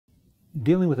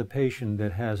Dealing with a patient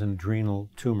that has an adrenal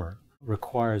tumor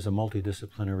requires a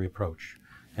multidisciplinary approach.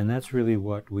 And that's really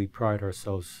what we pride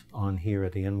ourselves on here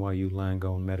at the NYU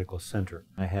Langone Medical Center.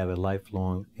 I have a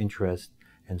lifelong interest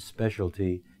and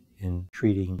specialty in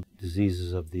treating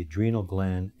diseases of the adrenal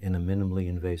gland in a minimally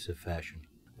invasive fashion.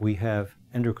 We have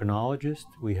endocrinologists,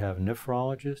 we have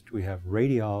nephrologists, we have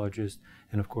radiologists,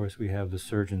 and of course we have the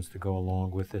surgeons to go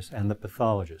along with this, and the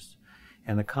pathologists.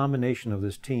 And the combination of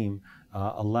this team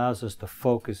allows us to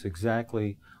focus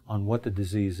exactly on what the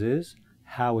disease is,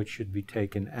 how it should be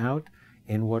taken out,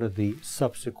 and what are the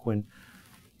subsequent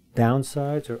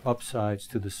downsides or upsides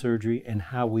to the surgery, and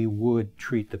how we would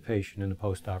treat the patient in the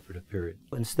postoperative period.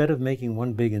 Instead of making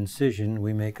one big incision,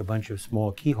 we make a bunch of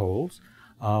small keyholes.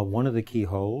 One of the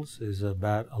keyholes is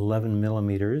about 11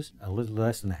 millimeters, a little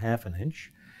less than half an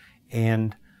inch,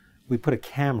 and we put a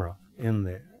camera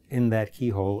in that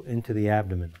keyhole into the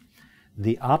abdomen.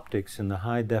 The optics in the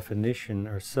high definition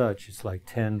are such, it's like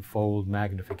 10-fold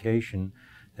magnification,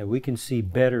 that we can see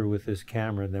better with this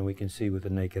camera than we can see with the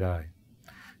naked eye.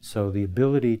 So the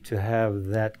ability to have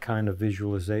that kind of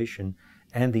visualization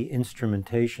and the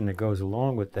instrumentation that goes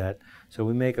along with that, so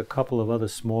we make a couple of other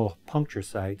small puncture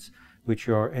sites which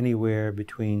are anywhere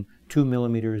between 2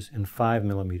 millimeters and 5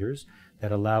 millimeters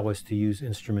that allow us to use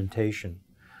instrumentation.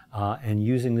 And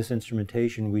using this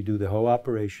instrumentation, we do the whole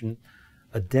operation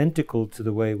identical to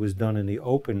the way it was done in the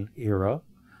open era.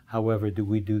 However,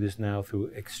 we do this now through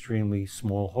extremely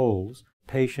small holes.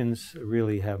 Patients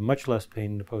really have much less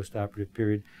pain in the postoperative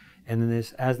period, and then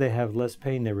as they have less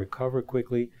pain, they recover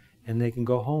quickly and they can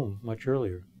go home much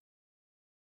earlier.